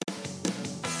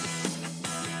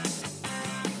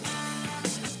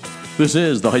This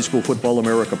is the High School Football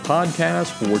America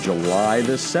podcast for July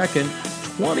the 2nd,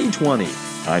 2020.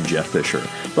 I'm Jeff Fisher.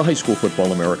 The High School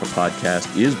Football America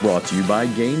podcast is brought to you by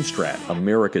GameStrat,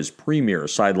 America's premier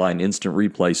sideline instant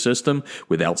replay system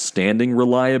with outstanding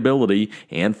reliability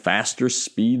and faster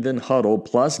speed than Huddle.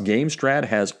 Plus, GameStrat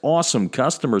has awesome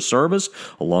customer service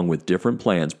along with different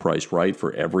plans priced right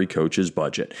for every coach's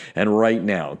budget. And right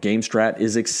now, GameStrat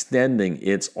is extending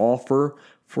its offer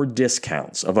for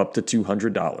discounts of up to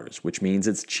 $200, which means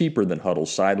it's cheaper than Huddle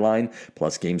Sideline,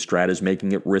 plus GameStrat is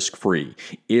making it risk-free.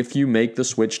 If you make the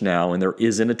switch now and there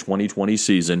isn't a 2020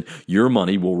 season, your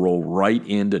money will roll right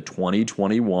into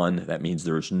 2021. That means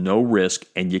there's no risk,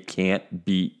 and you can't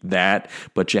beat that,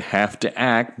 but you have to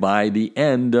act by the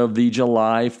end of the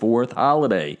July 4th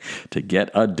holiday. To get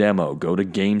a demo, go to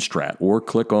GameStrat or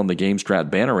click on the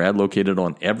GameStrat banner ad located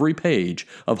on every page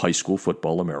of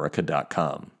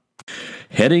highschoolfootballamerica.com.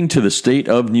 Heading to the state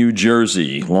of New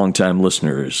Jersey, longtime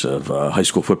listeners of High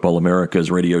School Football America's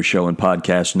radio show and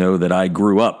podcast know that I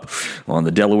grew up on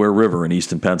the Delaware River in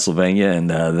eastern Pennsylvania, and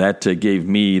that gave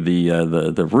me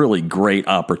the really great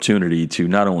opportunity to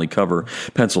not only cover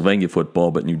Pennsylvania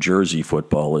football, but New Jersey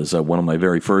football. As one of my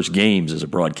very first games as a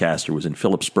broadcaster was in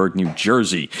Phillipsburg, New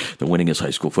Jersey, the winningest high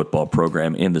school football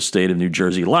program in the state of New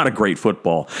Jersey. A lot of great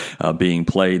football being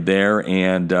played there,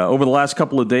 and over the last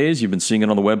couple of days, you've been seeing it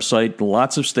on the website,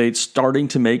 lots of states starting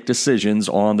to make decisions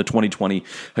on the 2020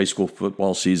 high school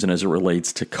football season as it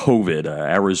relates to COVID.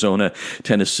 Arizona,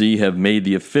 Tennessee have made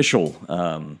the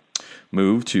official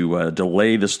move to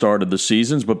delay the start of the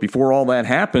seasons. But before all that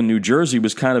happened, New Jersey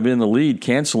was kind of in the lead,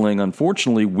 canceling,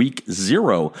 unfortunately, week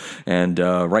 0. And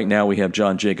right now we have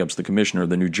John Jacobs, the commissioner of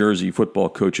the New Jersey Football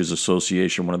Coaches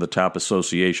Association, one of the top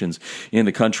associations in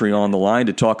the country, on the line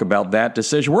to talk about that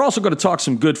decision. We're also going to talk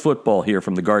some good football here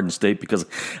from the Garden State because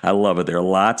I love it. There are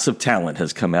lots of talent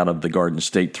has come out of the Garden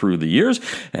State through the years,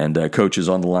 and coaches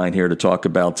on the line here to talk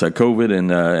about COVID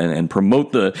and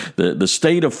promote the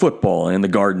state of football in the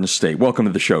Garden State. Welcome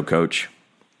to the show, Coach.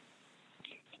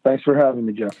 Thanks for having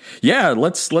me, Jeff. Yeah,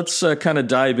 let's kind of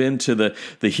dive into the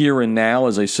here and now.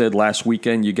 As I said, last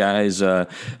weekend, you guys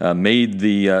made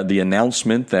the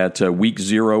announcement that week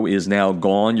 0 is now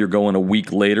gone. You're going a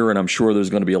week later, and I'm sure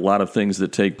there's going to be a lot of things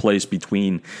that take place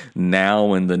between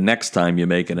now and the next time you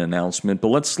make an announcement. But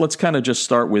let's kind of just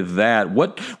start with that.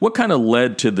 What kind of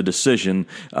led to the decision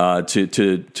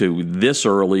to this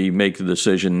early make the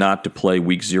decision not to play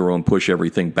week 0 and push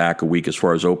everything back a week as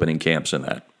far as opening camps and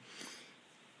that?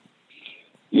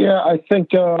 Yeah, I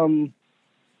think I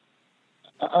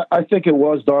think it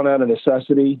was done out of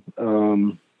necessity.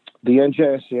 The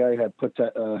NJSCA had put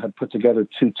together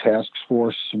 2 task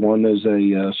force. One is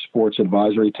a sports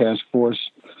advisory task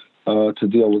force to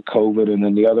deal with COVID, and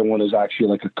then the other one is actually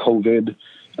like a COVID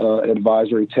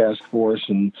advisory task force.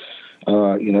 And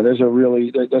there's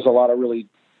a lot of really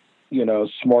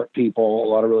smart people, a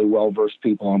lot of really well-versed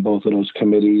people on both of those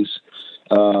committees.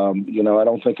 I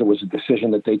don't think it was a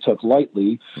decision that they took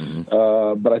lightly,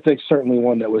 but I think certainly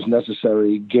one that was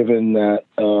necessary, given that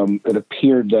it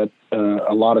appeared that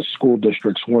a lot of school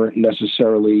districts weren't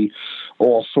necessarily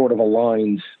all sort of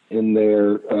aligned in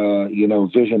their,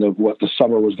 vision of what the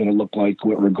summer was going to look like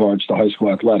with regards to high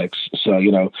school athletics. So,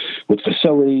 with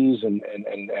facilities and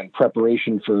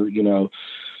preparation for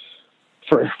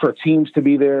teams to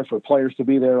be there, for players to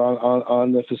be there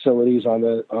on the facilities, on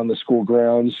the school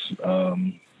grounds.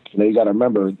 You got to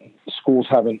remember, schools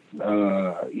haven't,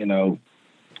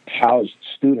 housed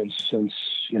students since,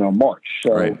 March.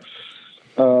 So, right.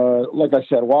 Like I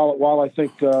said, while I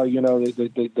think,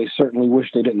 they certainly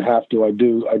wish they didn't have to, I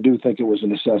do think it was a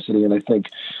necessity. And I think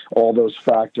all those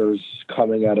factors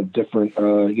coming out of different,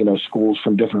 schools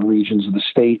from different regions of the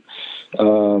state,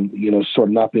 sort of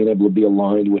not being able to be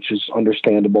aligned, which is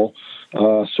understandable,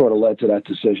 sort of led to that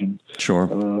decision. Sure.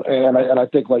 And I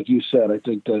think, like you said, I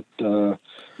think that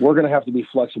we're going to have to be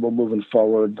flexible moving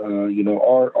forward.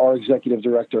 Our executive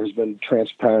director has been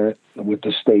transparent with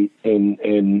the state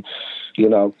in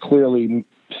clearly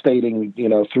stating,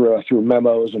 through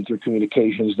memos and through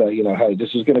communications that, hey,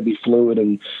 this is going to be fluid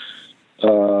and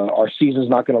our season's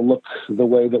not going to look the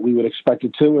way that we would expect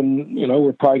it to. And,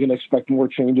 we're probably going to expect more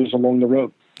changes along the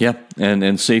road. Yeah,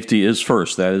 and safety is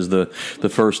first. That is the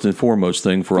first and foremost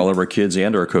thing for all of our kids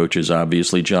and our coaches.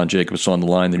 Obviously, John Jacobs on the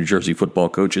line, the New Jersey Football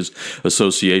Coaches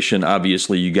Association.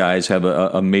 Obviously, you guys have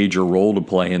a major role to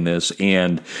play in this.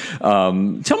 And tell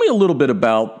me a little bit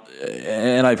about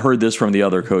and I've heard this from the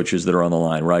other coaches that are on the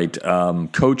line, right?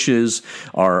 Coaches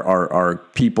are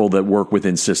people that work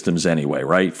within systems anyway,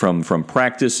 right? From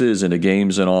practices into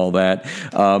games and all that.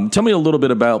 Tell me a little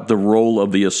bit about the role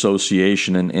of the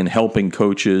association in helping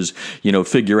coaches,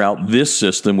 figure out this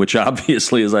system, which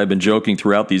obviously, as I've been joking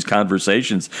throughout these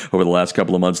conversations over the last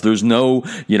couple of months, there's no,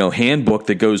 handbook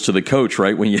that goes to the coach,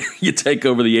 right? When you take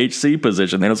over the HC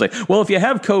position, they don't say, well, if you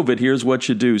have COVID, here's what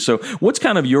you do. So what's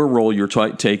kind of your role you're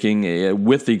taking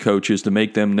with the coaches to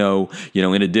make them know,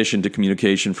 in addition to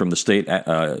communication from the state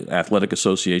athletic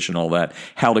association, all that,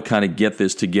 how to kind of get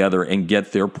this together and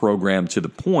get their program to the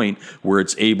point where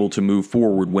it's able to move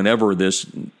forward whenever this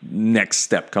next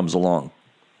step comes along?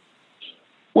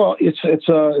 Well, it's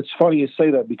funny you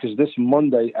say that, because this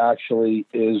Monday actually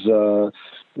is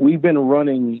we've been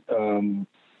running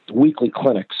weekly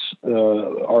clinics.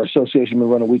 Our association been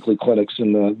running weekly clinics,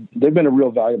 and they've been a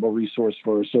real valuable resource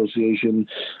for our association.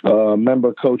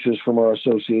 Member coaches from our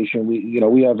association,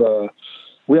 we have a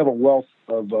wealth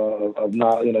of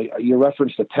not, you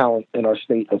referenced the talent in our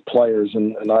state of players,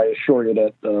 and I assure you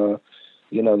that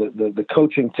the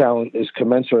coaching talent is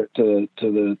commensurate to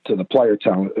the player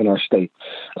talent in our state.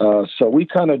 So we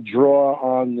kind of draw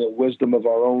on the wisdom of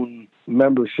our own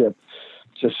membership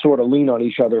to sort of lean on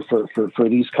each other for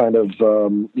these kind of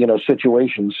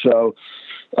situations. So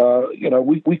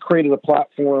we created a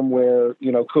platform where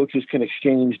coaches can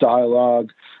exchange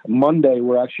dialogue. Monday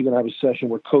we're actually going to have a session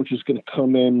where coaches going to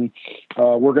come in.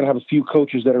 We're going to have a few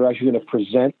coaches that are actually going to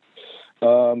present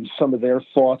some of their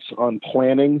thoughts on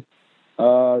planning.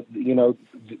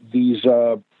 These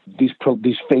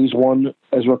phase one,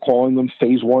 as we're calling them,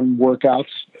 phase one workouts,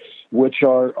 which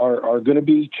are going to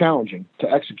be challenging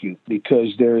to execute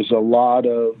because there's a lot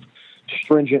of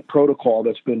stringent protocol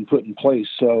that's been put in place.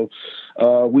 So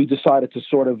we decided to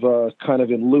sort of kind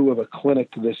of in lieu of a clinic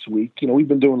this week. We've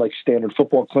been doing like standard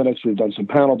football clinics. We've done some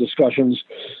panel discussions.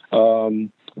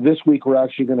 This week we're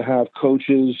actually going to have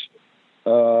coaches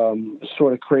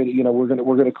sort of create, we're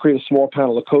going to create a small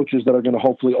panel of coaches that are going to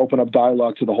hopefully open up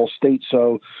dialogue to the whole state.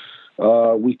 So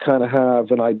we kind of have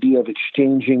an idea of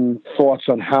exchanging thoughts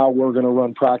on how we're going to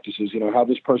run practices, how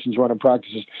this person's running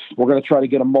practices. We're going to try to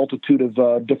get a multitude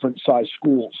of different size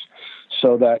schools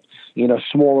so that,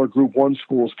 smaller group one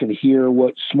schools can hear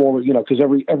what smaller, because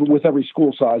with every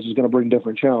school size is going to bring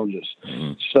different challenges.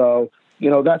 Mm-hmm. So,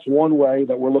 that's one way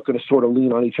that we're looking to sort of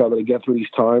lean on each other to get through these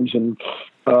times. And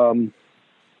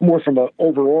more from an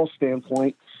overall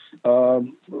standpoint,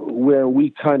 where we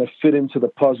kind of fit into the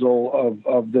puzzle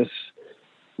of this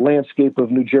landscape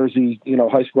of New Jersey,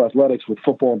 high school athletics with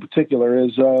football in particular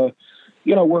is,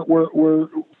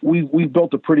 we've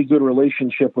built a pretty good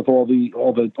relationship with all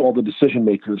the decision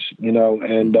makers,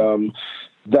 and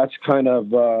that's kind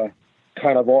of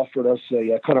offered us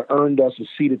kind of earned us a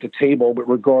seat at the table with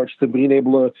regards to being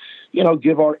able to,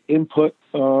 give our input,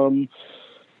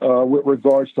 with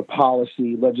regards to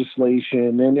policy,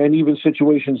 legislation, and even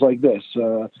situations like this.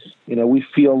 We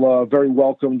feel very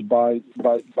welcomed by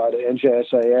the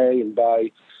NJSAA and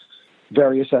by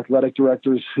various athletic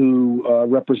directors who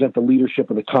represent the leadership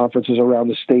of the conferences around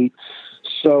the state.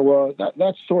 So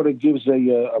that sort of gives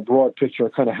a broad picture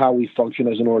of kind of how we function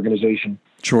as an organization.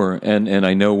 Sure. And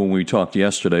I know when we talked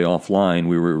yesterday offline,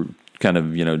 we were kind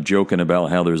of, joking about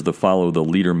how there's the follow the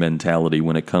leader mentality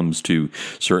when it comes to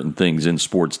certain things in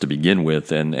sports to begin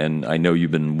with. And I know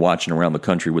you've been watching around the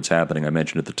country what's happening. I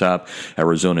mentioned at the top,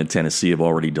 Arizona and Tennessee have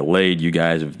already delayed. You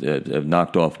guys have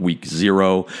knocked off week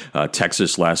 0.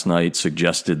 Texas last night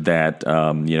suggested that,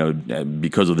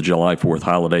 because of the July 4th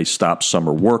holiday, stop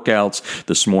summer workouts.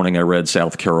 This morning I read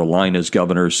South Carolina's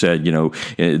governor said,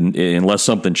 unless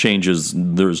something changes,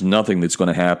 there's nothing that's going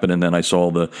to happen. And then I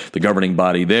saw the governing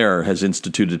body there has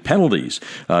instituted penalties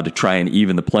to try and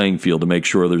even the playing field to make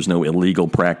sure there's no illegal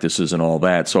practices and all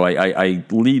that. So I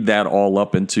lead that all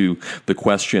up into the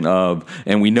question of,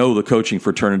 and we know the coaching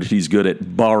fraternity is good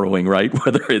at borrowing, right?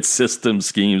 Whether it's system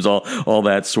schemes, all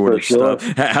that sort of stuff.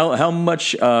 How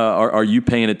much are you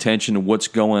paying attention to what's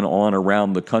going on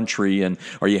around the country, and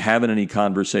are you having any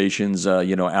conversations,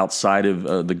 outside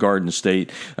of the Garden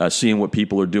State, seeing what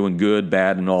people are doing good,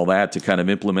 bad, and all that to kind of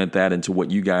implement that into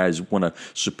what you guys want to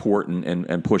support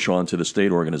and push on to the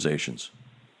state organizations?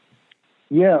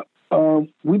 Yeah,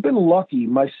 we've been lucky.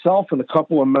 Myself and a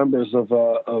couple of members of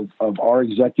our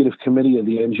executive committee of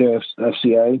the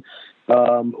NJFCA,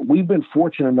 we've been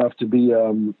fortunate enough to be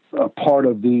a part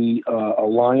of the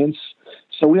alliance.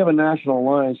 So we have a national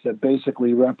alliance that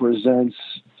basically represents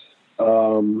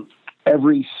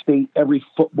every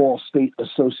football state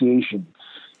association,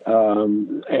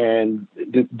 and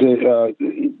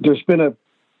there's been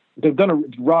they've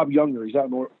done Rob Younger. He's out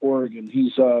in Oregon.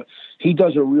 He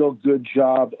does a real good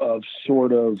job of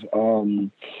sort of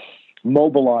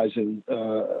mobilizing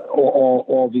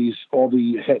all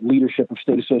the head leadership of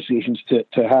state associations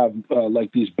to have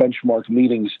like these benchmark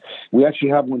meetings. We actually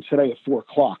have one today at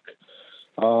 4:00,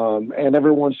 and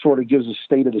everyone sort of gives a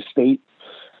state of the state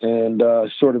and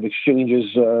sort of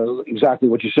exchanges exactly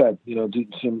what you said. Do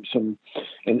some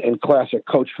in classic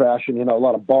coach fashion. A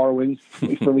lot of borrowing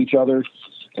from each other,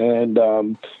 and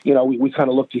we kind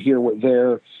of look to hear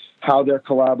how they're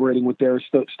collaborating with their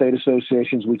state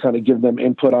associations. We kind of give them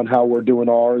input on how we're doing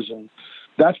ours, and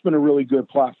that's been a really good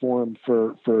platform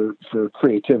for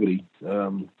creativity.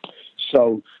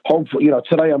 So hopefully,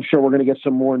 today I'm sure we're going to get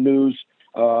some more news.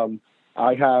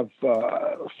 I have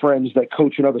friends that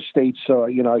coach in other states, so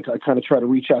I kind of try to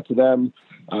reach out to them.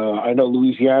 I know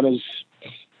Louisiana's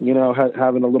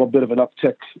having a little bit of an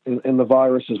uptick in the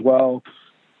virus as well,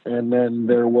 and then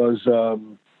there was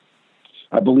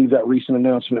I believe that recent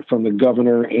announcement from the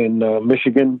governor in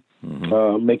Michigan,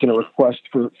 making a request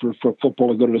for football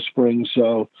to go to the spring.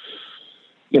 So,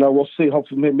 we'll see.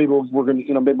 Hopefully, maybe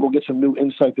maybe we'll get some new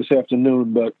insight this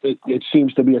afternoon. But it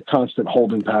seems to be a constant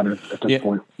holding pattern at this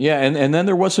point. Yeah, and then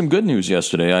there was some good news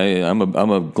yesterday. I'm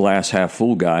a glass half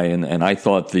full guy, and I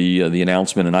thought the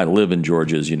announcement. And I live in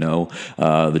Georgia, as you know.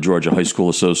 The Georgia High School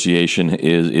Association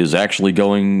is actually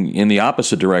going in the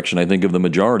opposite direction, I think, of the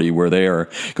majority, where they are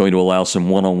going to allow some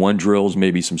one-on-one drills,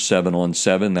 maybe some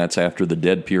 7-on-7. That's after the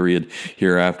dead period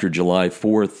here after July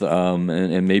 4th,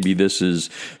 and maybe this is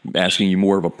asking you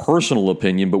more of a personal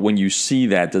opinion, but when you see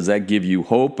that, does that give you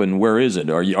hope? And where is it?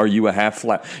 Are you a half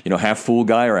full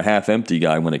guy or a half empty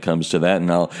guy when it comes to that?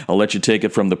 And I'll let you take it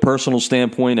from the personal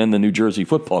standpoint and the New Jersey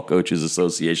Football Coaches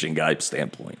Association guy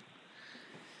standpoint.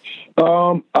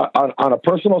 On a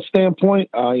personal standpoint,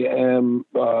 I am.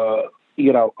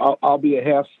 I'll be a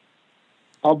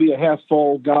half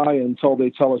full guy until they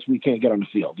tell us we can't get on the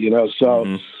field.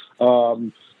 So. Mm-hmm.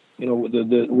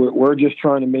 We're just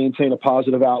trying to maintain a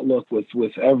positive outlook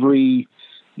with every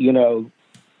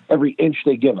inch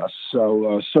they give us.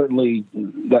 So certainly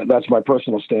that's my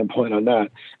personal standpoint on that.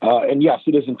 And yes,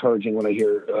 it is encouraging when I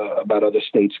hear about other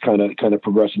states kind of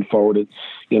progressing forward.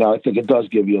 I think it does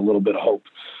give you a little bit of hope.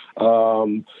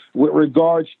 With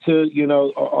regards to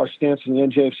our stance in the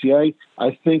NJFCA,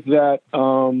 I think that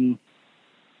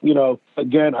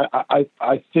again,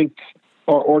 I think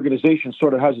our organization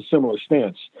sort of has a similar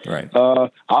stance. Right.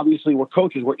 Obviously, we're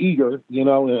coaches. We're eager, and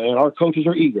our coaches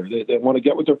are eager. They want to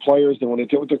get with their players. They want to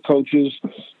get with their coaches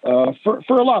for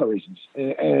a lot of reasons.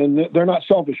 And they're not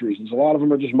selfish reasons. A lot of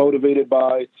them are just motivated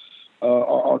by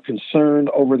our concern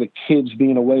over the kids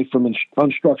being away from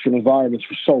unstructured environments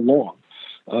for so long.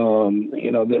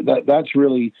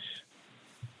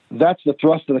 That's the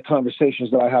thrust of the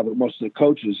conversations that I have with most of the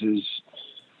coaches is,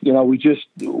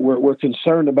 we're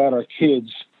concerned about our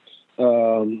kids.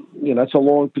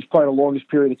 It's quite a longest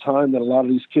period of time that a lot of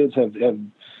these kids have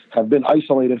been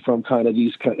isolated from kind of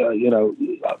these,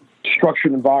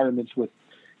 structured environments with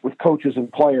coaches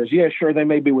and players. Yeah, sure. They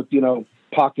may be with,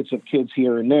 pockets of kids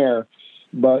here and there,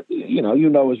 but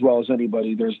as well as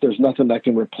anybody, there's nothing that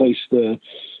can replace the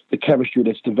chemistry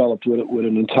that's developed with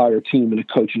an entire team and a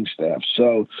coaching staff.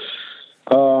 So,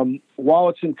 while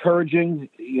it's encouraging,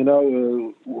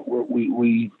 we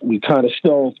kind of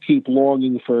still keep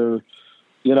longing for,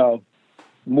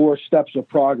 more steps of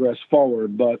progress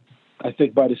forward. But I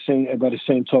think by the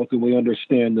same token, we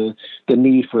understand the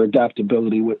need for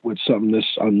adaptability with something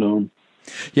this unknown.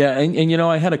 Yeah, and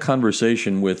I had a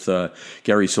conversation with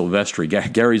Gary Silvestri.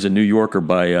 Gary's a New Yorker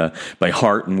by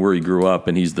heart and where he grew up,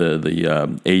 and he's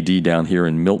the AD down here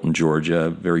in Milton, Georgia.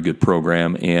 Very good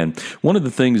program. And one of the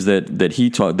things that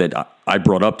he taught that I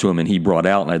brought up to him and he brought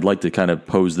out, and I'd like to kind of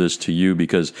pose this to you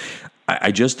because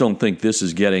I just don't think this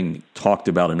is getting talked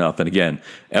about enough. And again,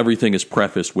 everything is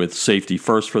prefaced with safety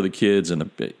first for the kids, and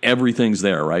everything's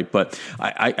there, right? But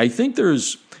I think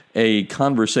there's a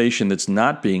conversation that's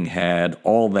not being had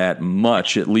all that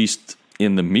much, at least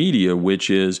in the media, which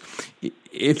is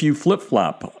if you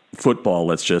flip-flop football,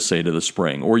 let's just say, to the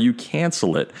spring, or you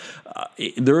cancel it,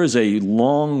 there is a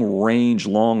long-range,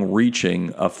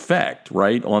 long-reaching effect,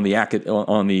 right, on the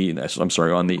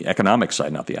economic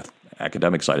side, not the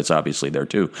academic side. It's obviously there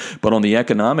too, but on the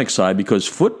economic side, because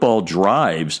football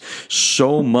drives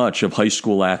so much of high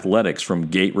school athletics, from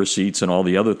gate receipts and all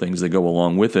the other things that go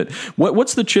along with it.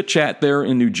 What's the chit chat there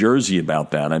in New Jersey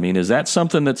about that? I mean, is that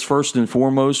something that's first and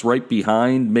foremost right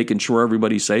behind making sure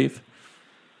everybody's safe?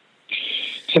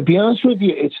 To be honest with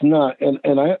you, it's not, and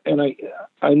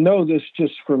I know this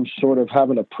just from sort of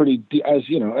having a pretty, as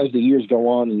the years go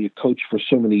on and you coach for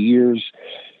so many years.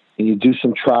 you do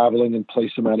some traveling and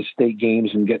play some out-of-state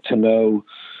games and get to know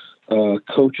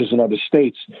coaches in other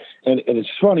states. And it's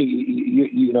funny,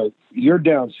 you know, you're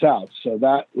down south, so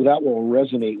that will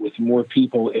resonate with more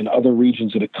people in other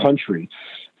regions of the country,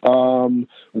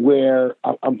 where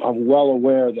I'm well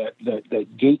aware that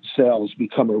gate sales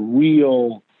become a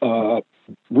real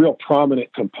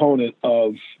prominent component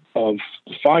of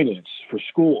finance for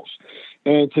schools.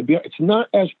 And it's not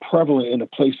as prevalent in a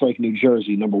place like New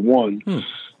Jersey, number one.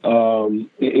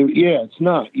 It's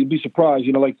not. You'd be surprised.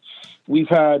 You know, like we've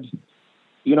had,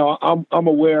 you know, I'm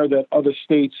aware that other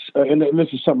states, and this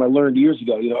is something I learned years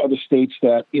ago, you know, other states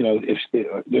that, you know, if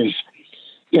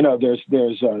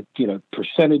there's a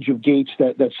percentage of gates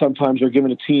that sometimes are given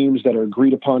to teams that are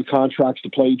agreed upon contracts to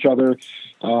play each other.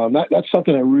 That's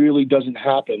something that really doesn't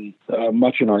happen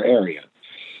much in our area.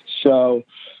 So,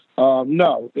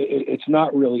 no, it's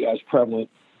not really as prevalent.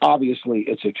 Obviously,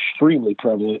 it's extremely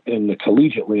prevalent in the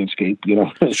collegiate landscape. You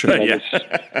know, sure, yeah.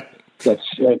 It's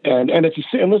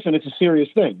a serious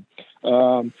thing.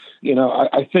 You know,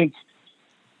 I think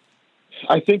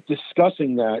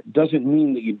discussing that doesn't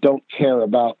mean that you don't care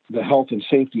about the health and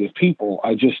safety of people.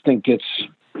 I just think it's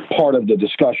part of the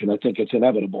discussion. I think it's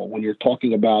inevitable when you're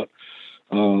talking about,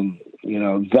 you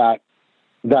know, that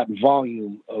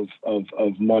volume of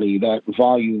money, that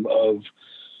volume of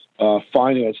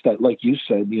finance that, like you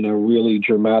said, you know, really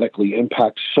dramatically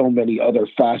impacts so many other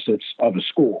facets of a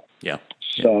school. Yeah.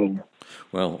 So,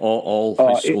 well, all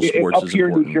high school sports up is here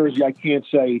important. In New Jersey, I can't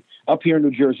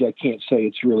say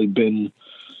it's really been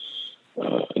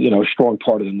a strong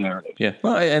part of the narrative. Yeah,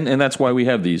 well, and that's why we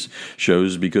have these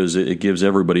shows, because it gives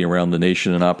everybody around the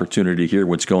nation an opportunity to hear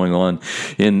what's going on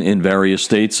in various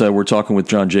states. We're talking with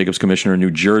John Jacobs, Commissioner of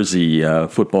New Jersey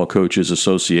Football Coaches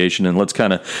Association, and let's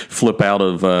kind of flip out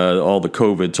of all the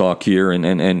COVID talk here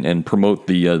and promote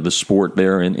the sport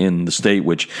there in the state,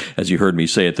 which, as you heard me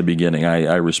say at the beginning,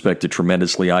 I respected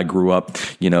tremendously. I grew up,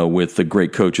 you know, with the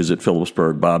great coaches at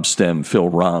Phillipsburg, Bob Stem, Phil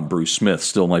Rahm, Bruce Smith,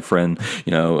 still my friend,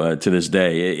 you know, to this day.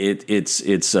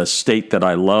 It's a state that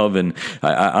I love, and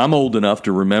I'm old enough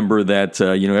to remember that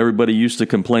you know, everybody used to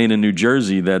complain in New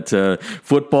Jersey that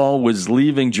football was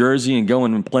leaving Jersey and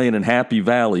going and playing in Happy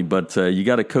Valley, but you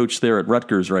got a coach there at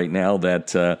Rutgers right now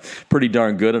that's pretty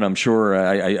darn good, and I'm sure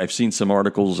I've seen some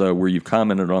articles where you've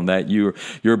commented on that. You're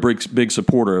a big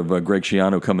supporter of Greg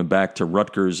Schiano coming back to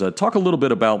Rutgers. Talk a little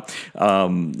bit about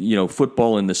you know,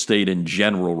 football in the state in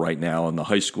general right now on the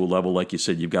high school level. Like you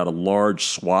said, you've got a large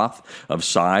swath of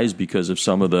size because of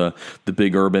some of the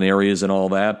big urban areas and all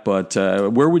that. But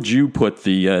where would you put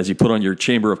as you put on your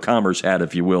Chamber of Commerce hat,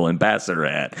 if you will, ambassador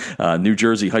hat, New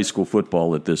Jersey high school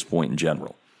football at this point in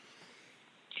general?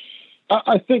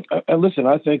 I think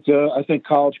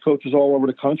college coaches all over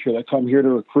the country that come here to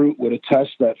recruit would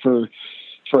attest that for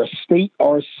a state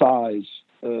our size,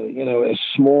 you know, as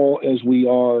small as we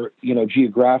are, you know,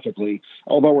 geographically,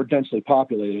 although we're densely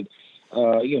populated,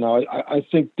 you know, I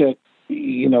think that,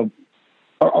 you know,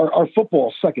 our football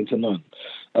is second to none.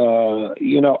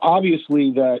 You know,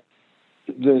 obviously that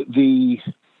the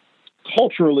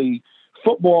culturally,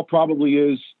 football probably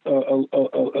is a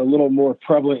little more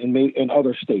prevalent in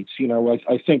other states. You know,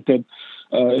 I think that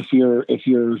if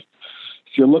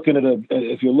you're looking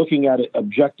at it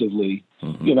objectively,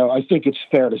 mm-hmm. you know, I think it's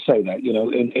fair to say that, you know,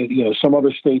 and you know, some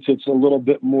other states it's a little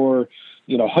bit more,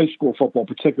 you know, high school football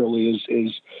particularly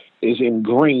is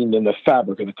ingrained in the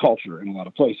fabric of the culture in a lot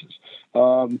of places.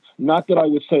 Not that I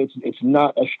would say it's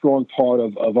not a strong part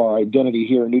of our identity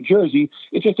here in New Jersey.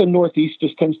 It's just the Northeast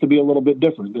just tends to be a little bit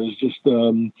different. There's just,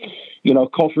 you know,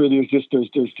 culturally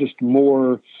there's just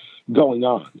more going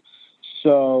on.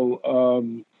 So,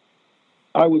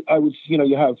 I would, you know,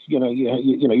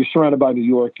 you're surrounded by New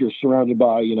York. You're surrounded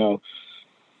by, you know,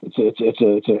 it's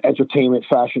an entertainment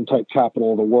fashion type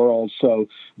capital of the world. So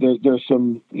there's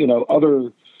some, you know,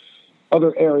 other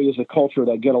areas of culture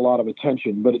that get a lot of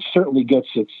attention, but it certainly gets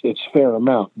its fair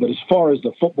amount. But as far as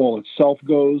the football itself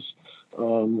goes,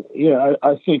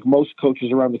 I think most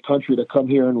coaches around the country that come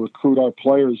here and recruit our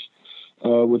players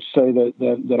would say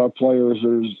that our players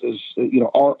are, you know,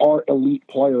 our elite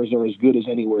players are as good as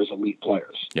anywhere's elite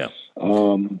players. Yeah.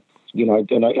 You know,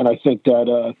 and I think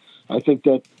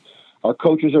that our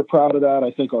coaches are proud of that. I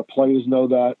think our players know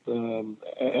that,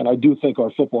 and I do think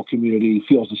our football community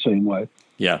feels the same way.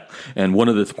 Yeah, and one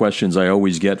of the questions I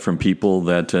always get from people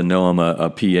that know I'm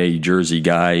a PA Jersey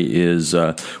guy is,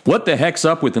 what the heck's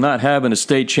up with not having a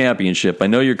state championship? I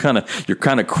know you're kind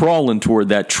of crawling toward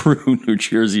that true New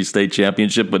Jersey state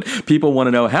championship, but people want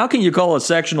to know, how can you call a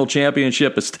sectional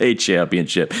championship a state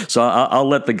championship? So I'll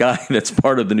let the guy that's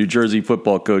part of the New Jersey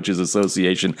Football Coaches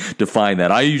Association define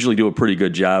that. I usually do a pretty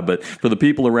good job, but for the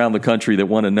people around the country that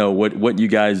want to know what you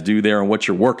guys do there and what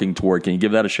you're working toward, can you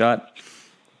give that a shot?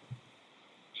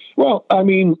 Well, I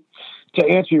mean, to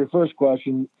answer your first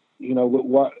question, you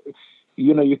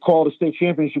call it a state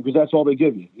championship because that's all they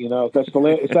give you. If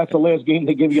that's the last game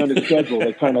they give you on the schedule,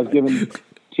 they kind of given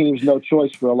teams no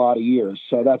choice for a lot of years.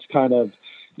 So that's kind of,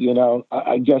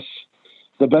 I guess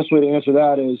the best way to answer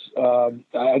that is,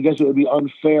 I guess it would be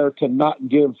unfair to not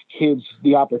give kids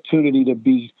the opportunity to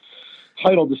be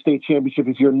titled the state championship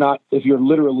if you're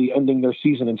literally ending their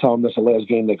season and telling them that's the last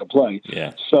game they could play.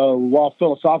 Yeah. So while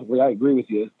philosophically I agree with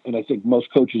you, and I think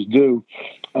most coaches do,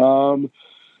 for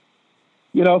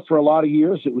a lot of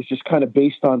years it was just kind of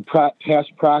based on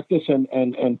past practice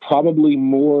and probably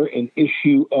more an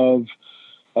issue of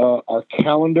our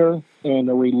calendar and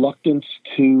a reluctance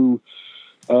to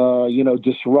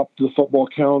disrupt the football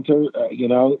calendar,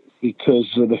 because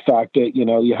of the fact that,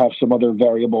 you have some other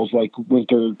variables like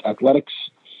winter athletics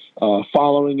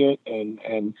following it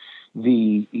and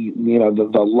the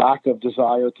lack of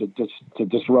desire to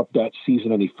disrupt that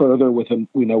season any further with an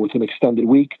extended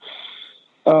week.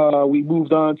 We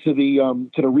moved on to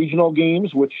the regional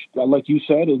games, which, like you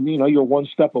said, and you're one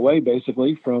step away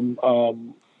basically from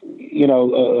an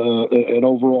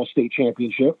overall state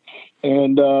championship.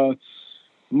 And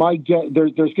my guess,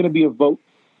 there's going to be a vote.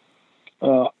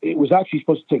 It was actually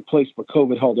supposed to take place, but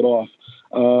COVID held it off.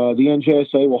 The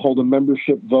NJSA will hold a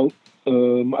membership vote.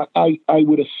 I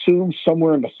would assume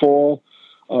somewhere in the fall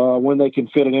when they can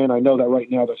fit it in. I know that right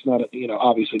now that's not,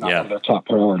 obviously not one of their top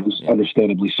priorities,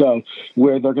 understandably so,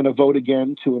 where they're going to vote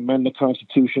again to amend the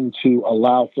Constitution to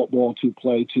allow football to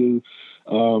play to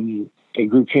a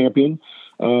group champion.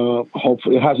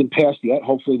 Hopefully it hasn't passed yet.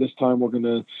 Hopefully this time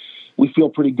we feel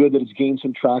pretty good that it's gained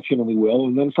some traction, and we will.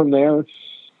 And then from there,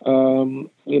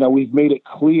 we've made it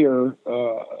clear,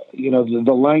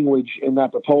 the language in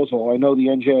that proposal. I know the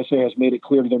NJSA has made it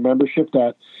clear to their membership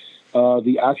that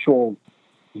the actual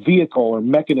vehicle or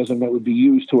mechanism that would be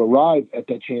used to arrive at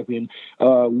that champion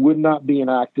would not be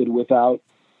enacted without,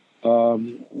 a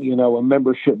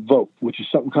membership vote, which is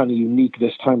something kind of unique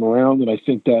this time around. And I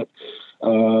think that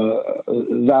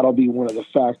that'll be one of the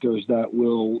factors that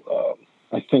will,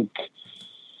 I think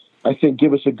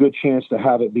give us a good chance to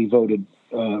have it be voted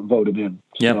in.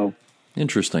 Yeah. So,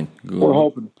 interesting. We're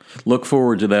hoping. Look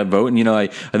forward to that vote. And, I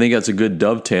think that's a good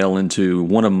dovetail into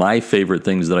one of my favorite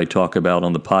things that I talk about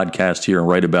on the podcast here and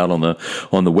write about on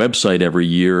the website every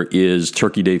year is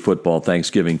Turkey Day football,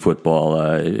 Thanksgiving football.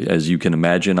 As you can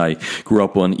imagine, I grew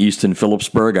up on Easton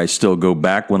Phillipsburg. I still go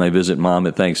back when I visit Mom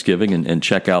at Thanksgiving and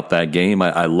check out that game.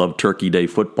 I love Turkey Day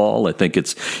football. I think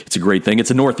it's a great thing.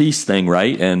 It's a Northeast thing,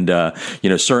 right? And,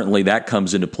 certainly that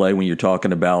comes into play when you're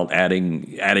talking about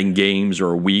adding games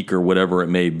or a week or whatever it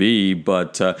may be,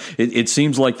 but it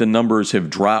seems like the numbers have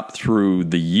dropped through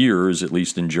the years, at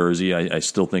least in Jersey. I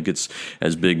still think it's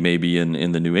as big maybe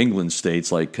in the New England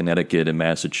states like Connecticut and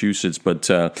Massachusetts, but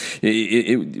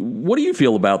what do you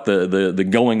feel about the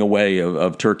going away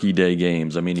of Turkey Day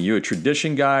games? I mean, are you a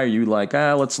tradition guy? Are you like,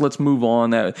 let's move on,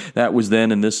 that was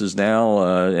then and this is now,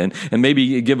 and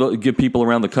maybe give people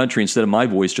around the country, instead of my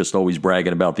voice just always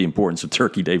bragging about the importance of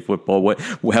Turkey Day football,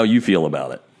 how you feel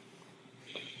about it?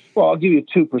 Well, I'll give you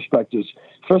two perspectives.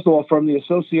 First of all, from the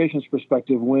association's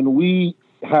perspective, when we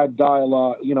had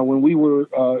dialogue, when we were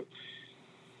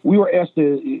asked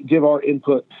to give our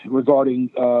input regarding,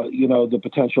 the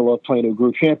potential of playing a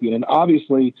group champion. And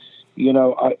obviously,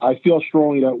 I feel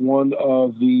strongly that one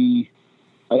of the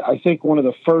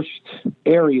first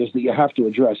areas that you have to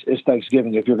address is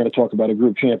Thanksgiving if you're going to talk about a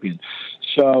group champion.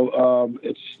 So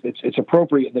it's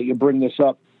appropriate that you bring this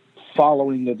up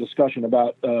following the discussion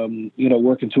about,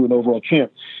 working to an overall champ,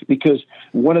 because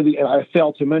I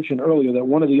failed to mention earlier that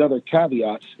one of the other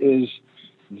caveats is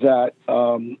that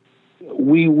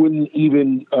we wouldn't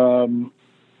even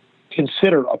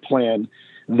consider a plan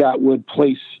that would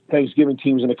place Thanksgiving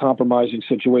teams in a compromising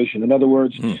situation. In other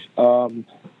words,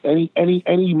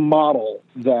 any model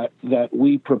that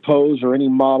we propose or any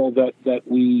model that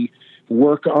we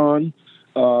work on,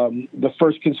 the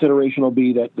first consideration will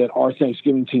be that our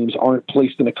Thanksgiving teams aren't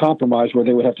placed in a compromise where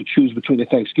they would have to choose between a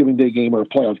Thanksgiving Day game or a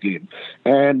playoff game.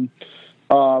 And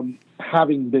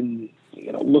having been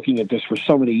looking at this for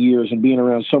so many years and being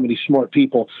around so many smart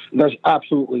people, there's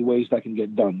absolutely ways that can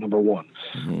get done, number one.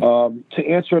 Mm-hmm. To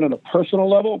answer it on a personal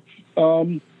level,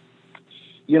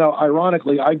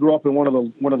 ironically, I grew up in one of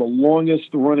the longest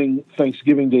running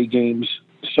Thanksgiving Day games.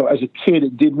 So as a kid,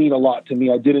 it did mean a lot to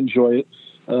me. I did enjoy it.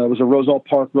 It was a Roselle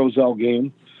Park-Roselle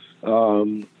game.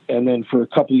 And then for a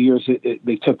couple of years,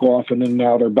 they took off, and then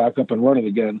now they're back up and running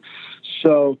again.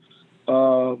 So,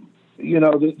 I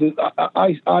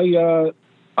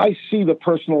see the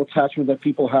personal attachment that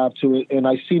people have to it, and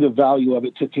I see the value of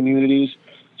it to communities.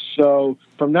 So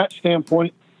from that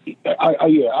standpoint,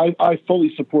 I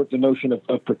fully support the notion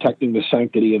of protecting the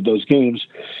sanctity of those games.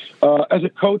 As a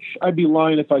coach, I'd be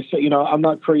lying if I say, I'm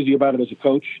not crazy about it as a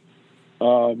coach.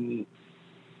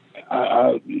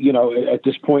 At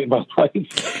this point in my life,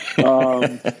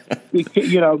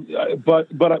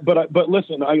 but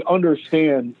listen, I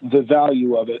understand the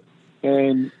value of it,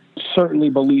 and certainly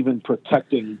believe in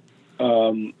protecting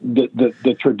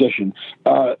the tradition.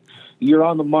 You're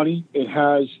on the money. It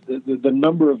has the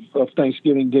number of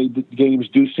Thanksgiving Day games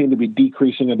do seem to be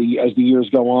decreasing as the years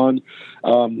go on.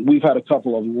 We've had a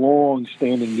couple of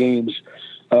long-standing games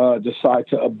decide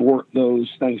to abort those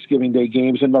Thanksgiving Day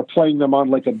games, and they're playing them on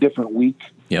like a different week.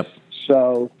 Yep.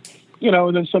 So,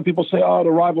 and then some people say, oh,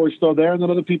 the rivalry's still there, and then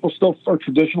other people still are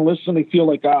traditionalists, and they feel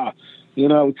like, we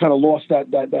kind of lost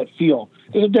that feel.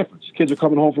 There's a difference. Kids are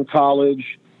coming home from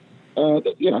college.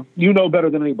 Better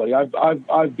than anybody.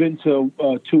 I've been to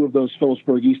two of those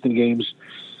Phillipsburg Easton games.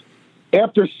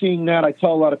 After seeing that, I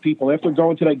tell a lot of people, after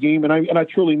going to that game, and I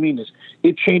truly mean this,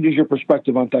 it changes your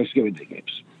perspective on Thanksgiving Day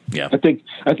games. Yeah. I think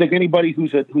anybody who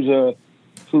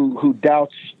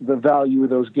doubts the value of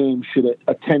those games should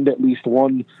attend at least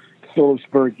one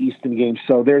Phillipsburg Easton game.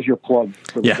 So there's your plug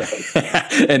for the day.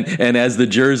 and as the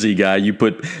Jersey guy, you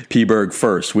put P-Burg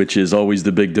first, which is always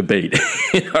the big debate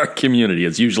in our community.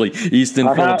 It's usually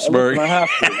Easton, Phillipsburg. I have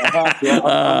to.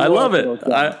 I love it.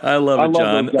 I love it,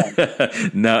 John.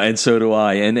 No, and so do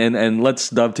I. And let's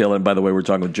dovetail. And by the way, we're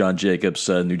talking with John Jacobs,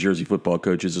 New Jersey Football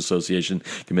Coaches Association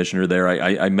commissioner there.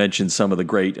 I mentioned some of the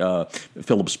great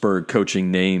Phillipsburg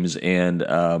coaching names, and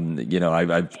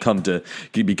I've come to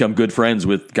become good friends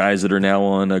with guys that are now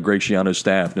on Greg Schiano's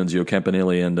staff, Nunzio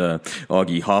Campanile and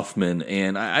Augie Hoffman.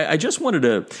 And I just wanted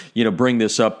to, bring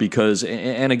this up because,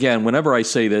 and again, whenever I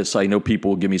say this, I know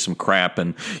people will give me some crap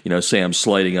and, say I'm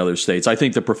slighting other states. I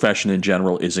think the profession in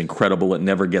general is incredible. It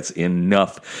never gets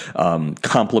enough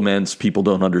compliments. People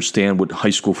don't understand what high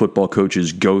school football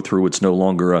coaches go through. It's no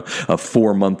longer a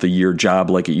 4-month-a-year job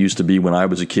like it used to be when I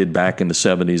was a kid back in the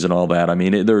 70s and all that. I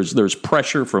mean, there's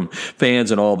pressure from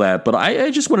fans and all that. But I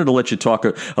just wanted to let you talk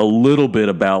a little bit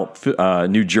about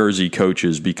New Jersey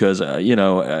coaches because,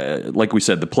 like we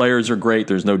said, the players are great.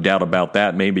 There's no doubt about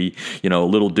that. Maybe, a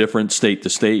little different state to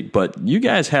state, but you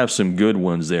guys have some good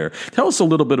ones there. Tell us a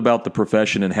little bit about the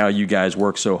profession and how you guys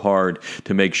work so hard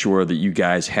to make sure that you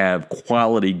guys have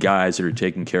quality guys that are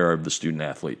taking care of the student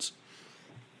athletes.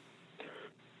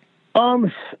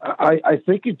 I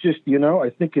think it just, I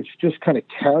think it's just kind of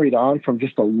carried on from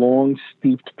just a long,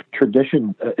 steeped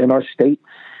tradition in our state.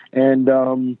 And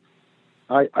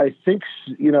I think,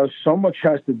 so much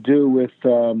has to do with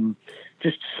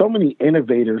just so many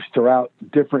innovators throughout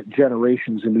different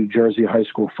generations in New Jersey high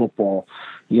school football,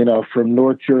 from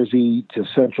North Jersey to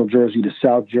Central Jersey to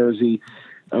South Jersey.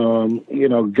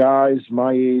 Guys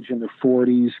my age in their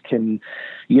 40s can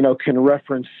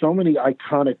reference so many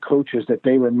iconic coaches that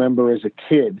they remember as a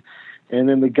kid. And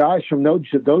then the guys from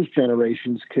those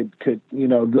generations could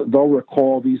they'll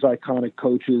recall these iconic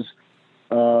coaches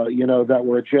that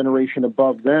were a generation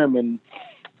above them. And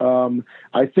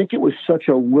I think it was such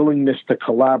a willingness to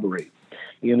collaborate.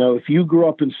 If you grew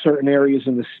up in certain areas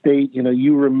in the state,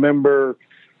 you remember,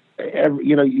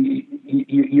 you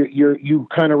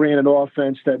kind of ran an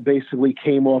offense that basically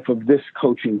came off of this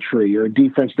coaching tree, or a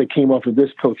defense that came off of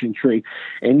this coaching tree.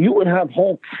 And you would have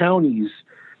whole counties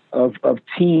of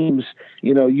teams,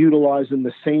 utilizing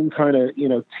the same kind of,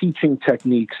 teaching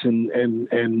techniques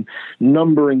and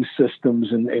numbering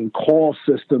systems and call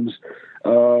systems,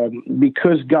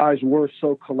 because guys were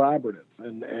so collaborative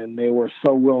and they were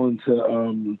so willing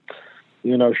to,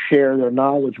 share their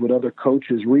knowledge with other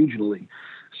coaches regionally.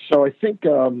 So I think,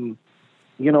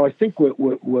 I think what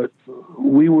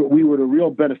we were the real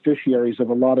beneficiaries of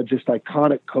a lot of just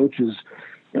iconic coaches,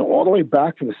 all the way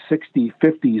back to the 60s,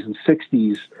 50s, and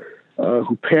 60s,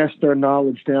 who passed their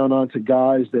knowledge down onto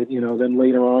guys that, then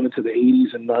later on into the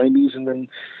 80s and 90s, and then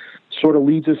sort of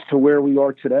leads us to where we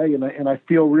are today. And I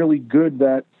feel really good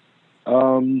that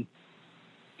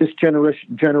this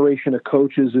generation of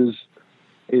coaches is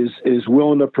is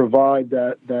willing to provide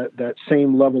that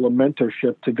same level of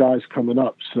mentorship to guys coming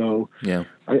up. So yeah,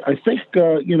 I think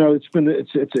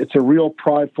it's a real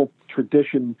prideful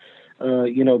tradition,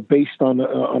 based on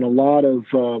a lot of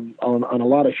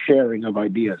sharing of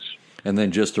ideas. And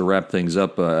then just to wrap things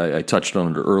up, I touched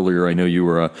on it earlier. I know you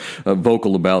were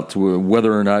vocal about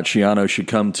whether or not Schiano should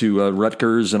come to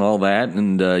Rutgers and all that,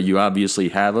 and you obviously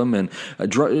have him. And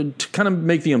to kind of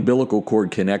make the umbilical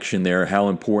cord connection there, how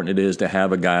important it is to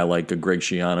have a guy like Greg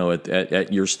Schiano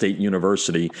at your state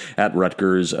university at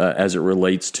Rutgers as it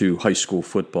relates to high school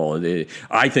football.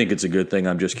 I think it's a good thing.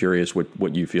 I'm just curious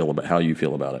what you feel about how you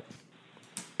feel about it.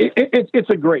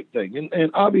 It's a great thing. And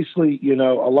obviously, a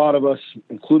lot of us,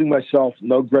 including myself,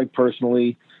 know Greg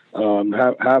personally,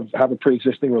 have a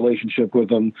pre-existing relationship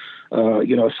with him.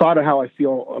 Aside of how I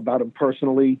feel about him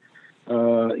personally,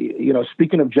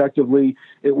 speaking objectively,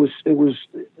 it was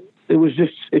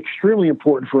just extremely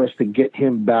important for us to get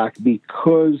him back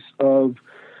because of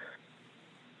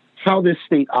how this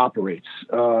state operates.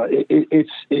 I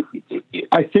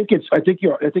think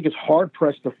it's hard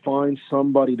pressed to find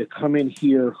somebody to come in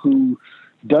here who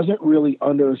doesn't really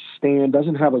understand,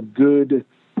 doesn't have a good,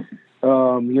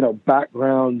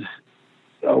 background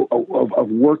of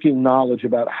working knowledge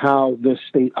about how this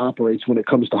state operates when it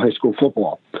comes to high school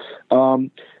football. Although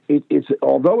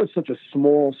it's such a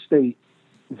small state,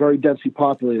 very densely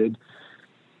populated,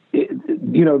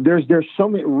 there's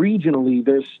some regionally.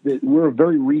 We're a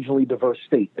very regionally diverse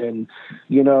state, and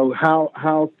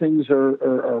how things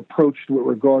are approached with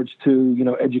regards to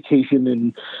education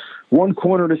in one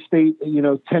corner of the state,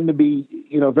 tend to be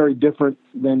very different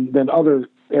than other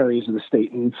areas of the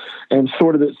state, and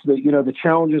sort of the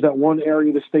challenges that one area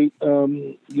of the state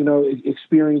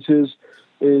experiences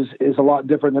is a lot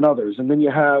different than others, and then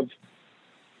you have.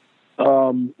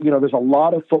 There's a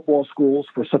lot of football schools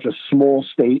for such a small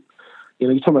state.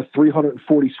 You're talking about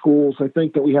 340 schools, I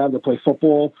think, that we have that play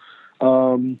football.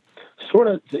 To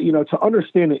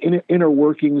understand the inner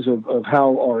workings of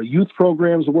how our youth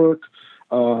programs work,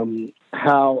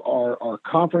 how our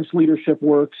conference leadership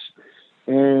works,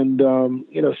 and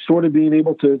sort of being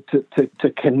able to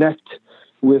connect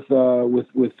with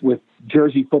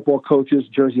Jersey football coaches,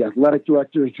 Jersey athletic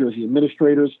directors, Jersey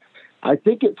administrators. I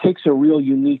think it takes a real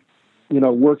unique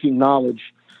working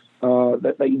knowledge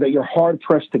that you're hard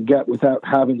pressed to get without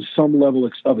having some level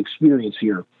of experience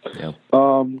here. Yeah.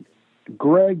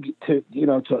 Greg,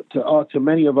 to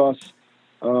many of us,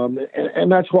 and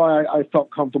that's why I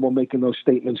felt comfortable making those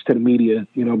statements to the media.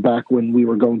 Back when we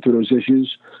were going through those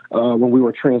issues, when we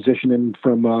were transitioning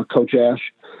from Coach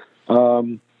Ash,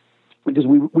 because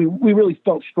we really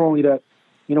felt strongly that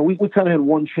we kind of had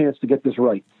one chance to get this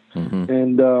right,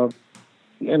 and.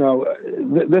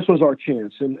 This was our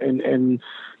chance, and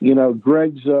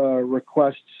Greg's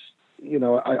requests.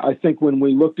 I think when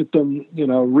we looked at them,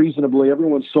 reasonably,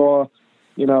 everyone saw,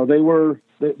 they were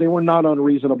not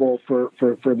unreasonable for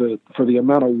the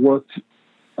amount of work,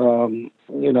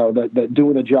 that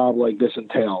doing a job like this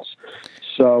entails.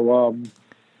 So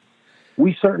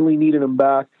we certainly needed him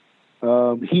back.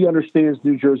 He understands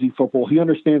New Jersey football. He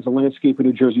understands the landscape of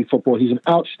New Jersey football. He's an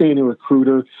outstanding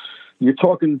recruiter. You're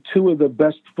talking two of the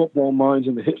best football minds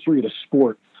in the history of the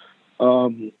sport,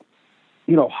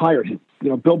 hired him.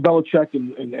 Bill Belichick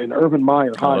and Urban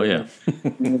Meyer hired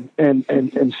him,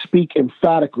 and speak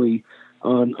emphatically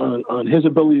on his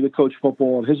ability to coach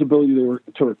football and his ability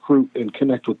to recruit and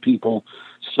connect with people.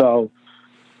 So,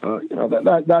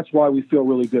 that's why we feel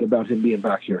really good about him being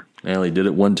back here. Well, he did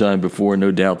it one time before.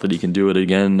 No doubt that he can do it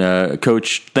again.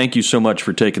 Coach, thank you so much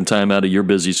for taking time out of your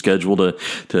busy schedule to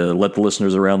let the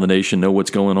listeners around the nation know what's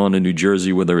going on in New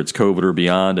Jersey, whether it's COVID or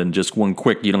beyond. And just one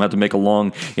quick, you don't have to make a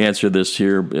long answer this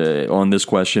here on this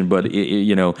question, but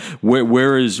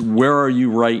where are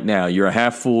you right now? You're a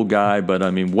half full guy, but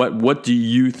I mean, what do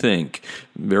you think,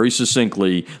 very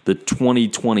succinctly, the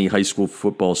 2020 high school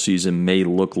football season may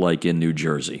look like in New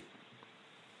Jersey?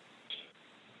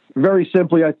 Very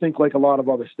simply, I think like a lot of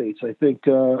other states. I think,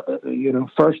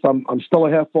 first, I'm still a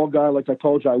half-full guy. Like I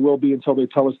told you, I will be until they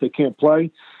tell us they can't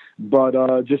play. But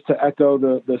just to echo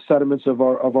the sentiments of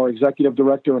our executive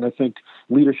director, and I think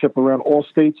leadership around all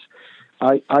states,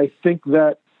 I think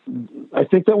that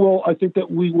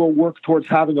we will work towards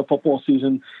having a football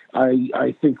season.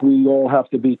 I think we all have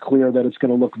to be clear that it's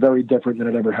going to look very different than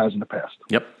it ever has in the past.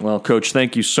 Yep. Well, Coach,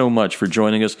 thank you so much for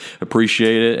joining us.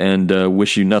 Appreciate it, and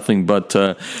wish you nothing but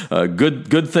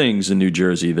good things in New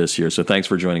Jersey this year. So thanks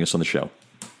for joining us on the show.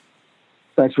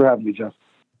 Thanks for having me, Jeff.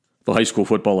 The High School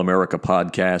Football America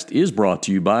podcast is brought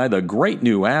to you by the great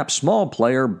new app Small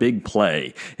Player, Big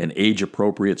Play, an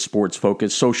age-appropriate,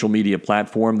 sports-focused social media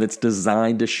platform that's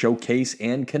designed to showcase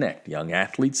and connect young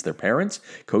athletes, their parents,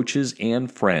 coaches,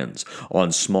 and friends.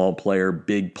 On Small Player,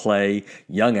 Big Play,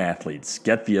 young athletes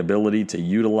get the ability to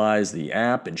utilize the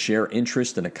app and share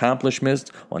interest and accomplishments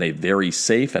on a very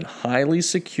safe and highly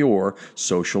secure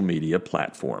social media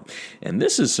platform. And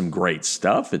this is some great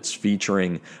stuff. It's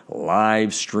featuring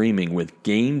live streaming with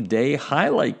game day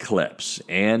highlight clips.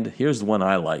 And here's the one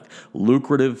I like: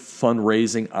 lucrative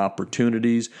fundraising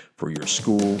opportunities for your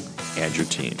school and your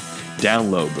team.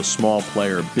 Download the Small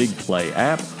Player Big Play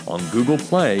app on Google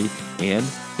Play and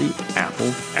the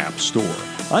Apple App Store.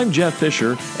 I'm Jeff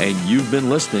Fisher, and you've been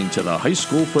listening to the High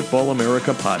School Football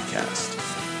America podcast.